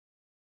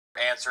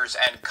answers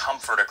and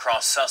comfort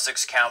across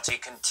Sussex County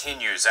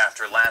continues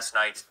after last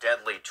night's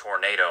deadly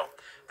tornado.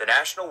 The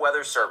National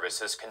Weather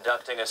Service is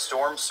conducting a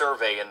storm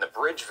survey in the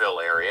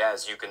Bridgeville area,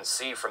 as you can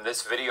see from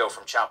this video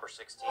from Chopper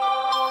 16.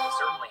 We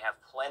certainly have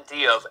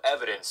plenty of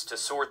evidence to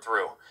sort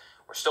through.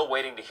 We're still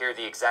waiting to hear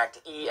the exact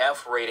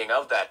EF rating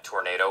of that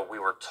tornado. We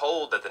were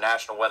told that the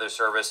National Weather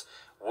Service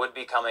would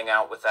be coming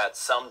out with that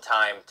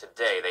sometime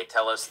today. They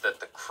tell us that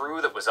the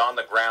crew that was on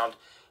the ground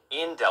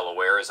in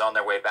Delaware is on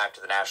their way back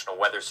to the National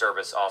Weather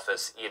Service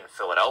office in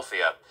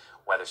Philadelphia.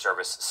 Weather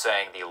Service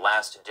saying the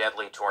last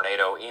deadly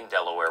tornado in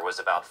Delaware was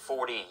about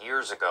 40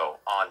 years ago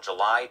on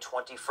July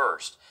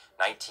 21st,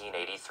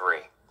 1983.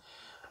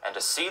 And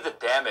to see the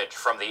damage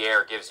from the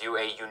air gives you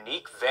a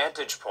unique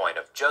vantage point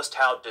of just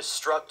how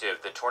destructive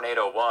the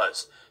tornado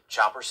was.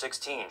 Chopper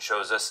 16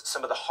 shows us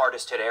some of the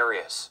hardest hit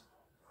areas.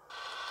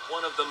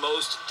 One of the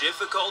most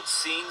difficult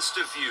scenes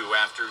to view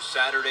after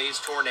Saturday's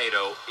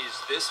tornado is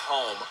this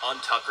home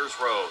on Tucker's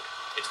Road.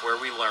 It's where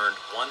we learned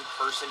one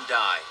person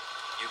died.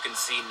 You can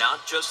see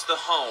not just the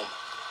home,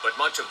 but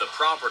much of the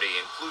property,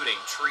 including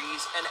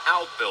trees and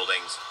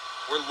outbuildings,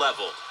 were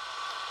leveled.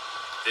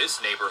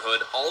 This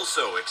neighborhood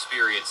also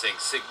experiencing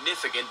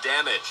significant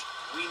damage.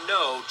 We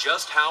know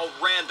just how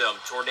random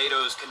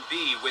tornadoes can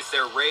be with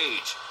their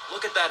rage.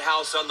 Look at that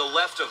house on the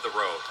left of the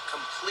road,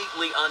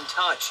 completely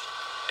untouched.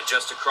 And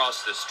just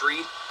across the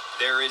street,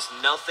 there is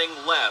nothing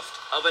left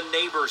of a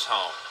neighbor's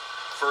home.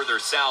 Further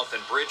south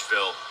in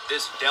Bridgeville,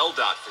 this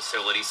DelDOT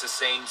facility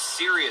sustained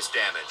serious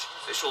damage.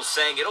 Officials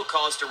saying it'll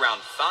cost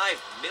around $5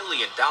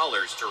 million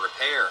to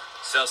repair.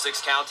 Sussex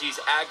County's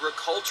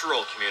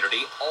agricultural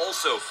community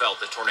also felt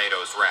the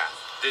tornado's wrath.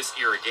 This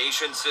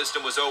irrigation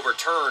system was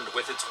overturned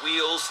with its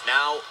wheels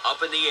now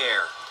up in the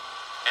air.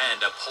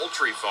 And a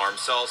poultry farm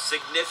saw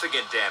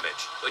significant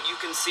damage, but you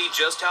can see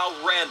just how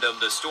random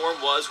the storm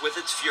was with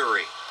its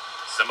fury.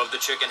 Some of the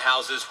chicken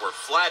houses were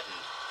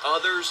flattened,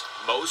 others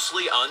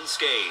mostly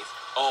unscathed.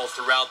 All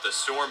throughout the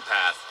storm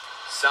path,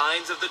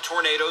 signs of the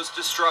tornado's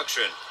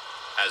destruction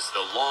as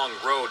the long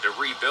road to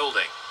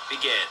rebuilding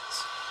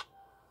begins.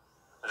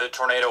 The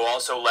tornado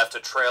also left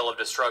a trail of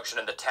destruction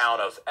in the town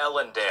of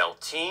Ellendale.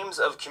 Teams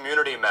of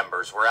community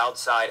members were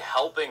outside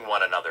helping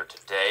one another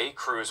today.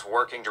 Crews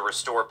working to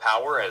restore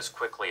power as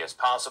quickly as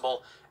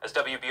possible. As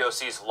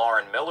WBOC's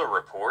Lauren Miller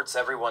reports,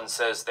 everyone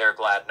says they're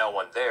glad no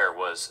one there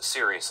was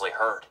seriously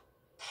hurt.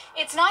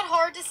 It's not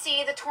hard to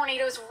see the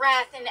tornado's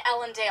wrath in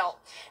Ellendale.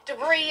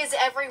 Debris is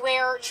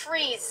everywhere,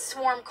 trees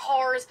swarm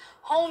cars,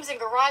 homes and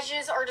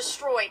garages are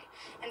destroyed,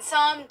 and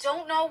some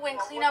don't know when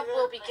cleanup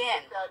will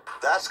begin.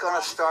 That's going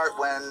to start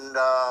when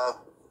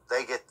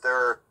they get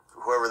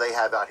whoever they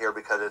have out here,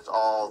 because it's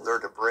all their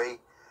debris,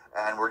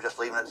 and we're just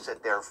leaving it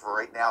sit there for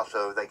right now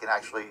so they can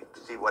actually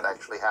see what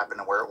actually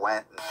happened and where it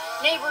went.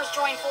 Neighbors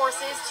join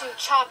forces to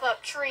chop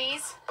up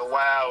trees.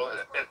 Wow,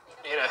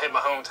 it hit my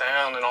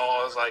hometown and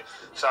all. I was like,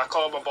 so I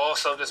called my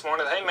boss up this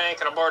morning. Hey man,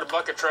 can I borrow the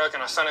bucket truck?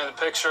 And I sent him the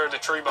picture of the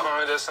tree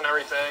behind us and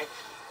everything.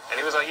 And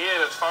he was like, yeah,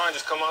 that's fine.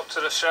 Just come up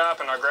to the shop.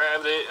 And I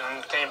grabbed it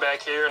and came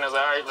back here. And I was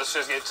like, all right, let's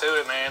just get to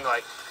it, man.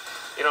 Like,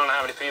 you don't know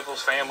how many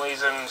people's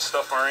families and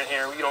stuff are in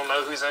here. You don't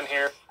know who's in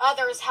here.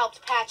 Others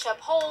helped patch up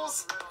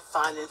holes.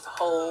 Finding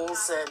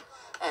holes and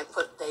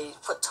they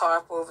put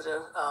tarp over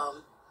the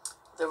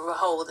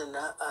hole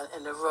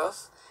in the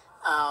roof.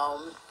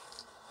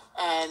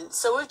 And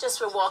so we've just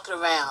been walking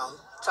around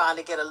trying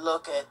to get a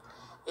look at,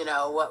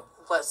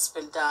 what's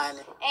been done.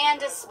 And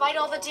despite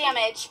all the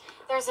damage,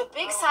 there's a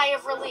big sigh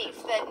of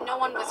relief that no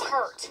one was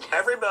hurt.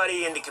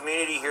 Everybody in the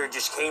community here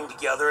just came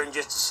together and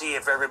just to see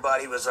if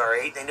everybody was all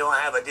right. They know I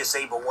have a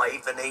disabled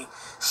wife, and they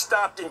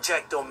stopped and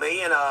checked on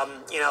me. And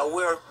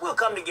we'll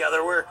come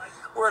together.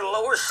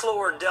 We're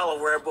slower in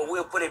Delaware, but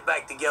we'll put it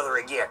back together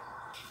again.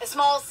 A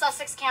small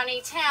Sussex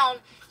County town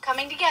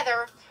coming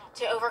together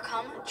to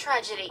overcome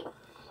tragedy.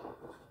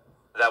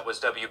 That was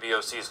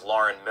WBOC's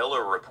Lauren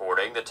Miller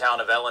reporting. The town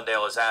of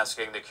Ellendale is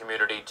asking the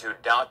community to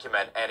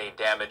document any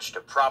damage to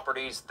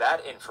properties.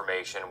 That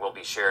information will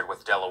be shared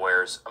with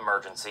Delaware's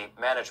Emergency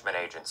Management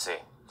Agency.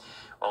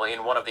 Well,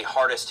 in one of the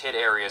hardest hit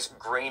areas,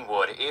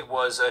 Greenwood, it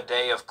was a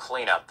day of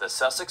cleanup. The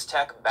Sussex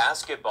Tech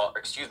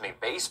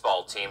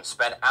baseball team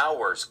spent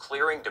hours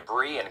clearing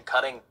debris and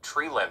cutting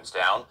tree limbs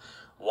down.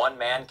 One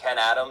man, Ken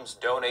Adams,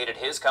 donated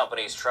his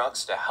company's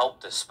trucks to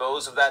help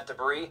dispose of that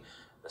debris.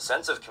 The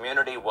sense of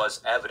community was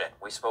evident.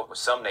 We spoke with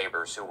some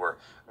neighbors who were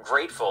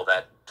grateful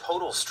that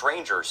total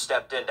strangers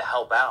stepped in to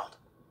help out.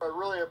 I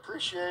really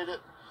appreciate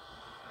it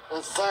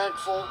and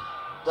thankful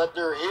that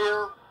they're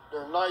here.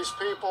 They're nice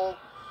people,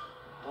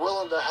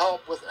 willing to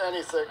help with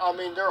anything. I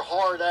mean, they're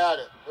hard at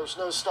it. There's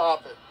no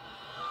stopping.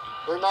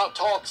 They're not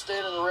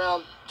standing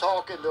around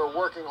talking. They're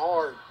working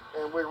hard,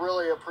 and we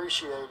really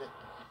appreciate it.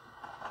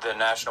 The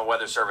National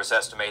Weather Service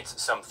estimates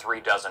some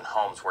 36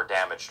 homes were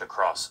damaged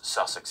across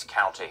Sussex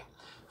County.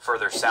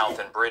 Further south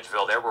in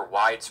Bridgeville, there were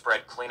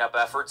widespread cleanup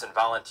efforts and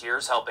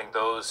volunteers helping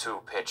those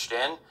who pitched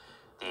in.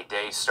 The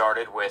day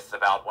started with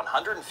about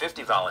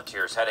 150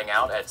 volunteers heading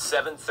out at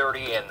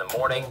 7:30 in the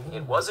morning.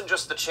 It wasn't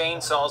just the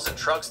chainsaws and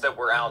trucks that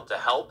were out to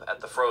help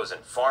at the Frozen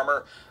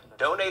Farmer.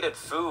 Donated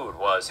food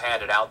was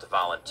handed out to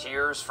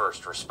volunteers,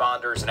 first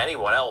responders, and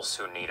anyone else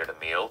who needed a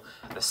meal.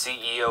 The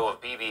CEO of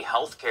BB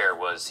Healthcare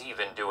was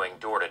even doing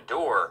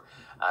door-to-door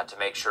to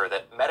make sure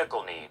that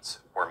medical needs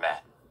were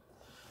met.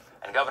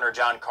 And Governor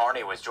John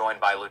Carney was joined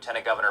by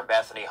Lieutenant Governor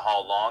Bethany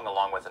Hall Long,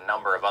 along with a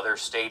number of other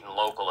state and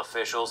local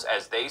officials,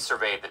 as they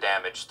surveyed the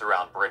damage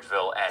throughout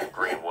Bridgeville and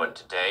Greenwood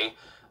today.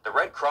 The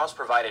Red Cross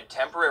provided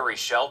temporary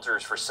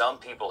shelters for some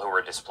people who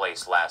were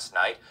displaced last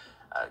night.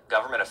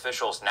 Government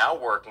officials now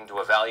working to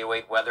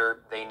evaluate whether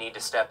they need to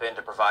step in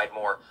to provide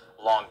more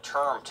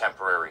long-term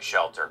temporary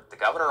shelter. The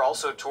governor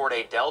also toured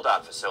a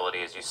DelDOT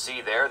facility, as you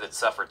see there, that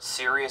suffered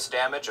serious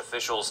damage.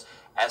 Officials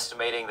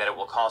estimating that it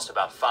will cost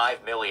about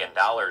 $5 million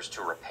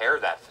to repair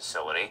that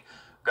facility.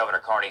 Governor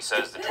Carney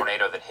says the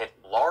tornado that hit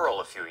Laurel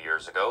a few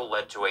years ago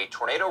led to a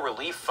tornado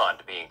relief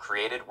fund being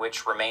created,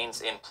 which remains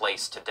in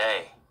place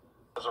today.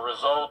 As a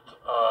result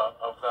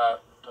of that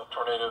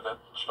tornado that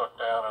struck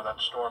down, or that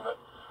storm that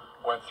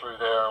went through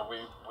there, we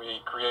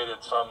created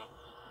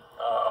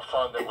a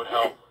fund that would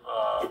help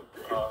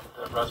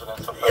the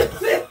residents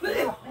affected,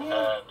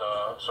 and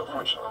so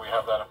fortunately we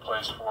have that in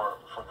place for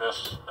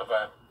this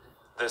event.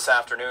 This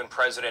afternoon,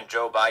 President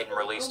Joe Biden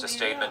released a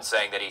statement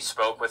saying that he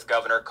spoke with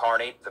Governor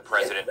Carney. The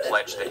president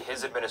pledged that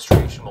his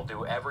administration will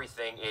do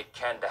everything it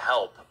can to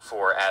help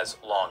for as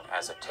long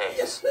as it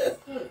takes.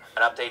 An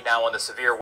update now on the severe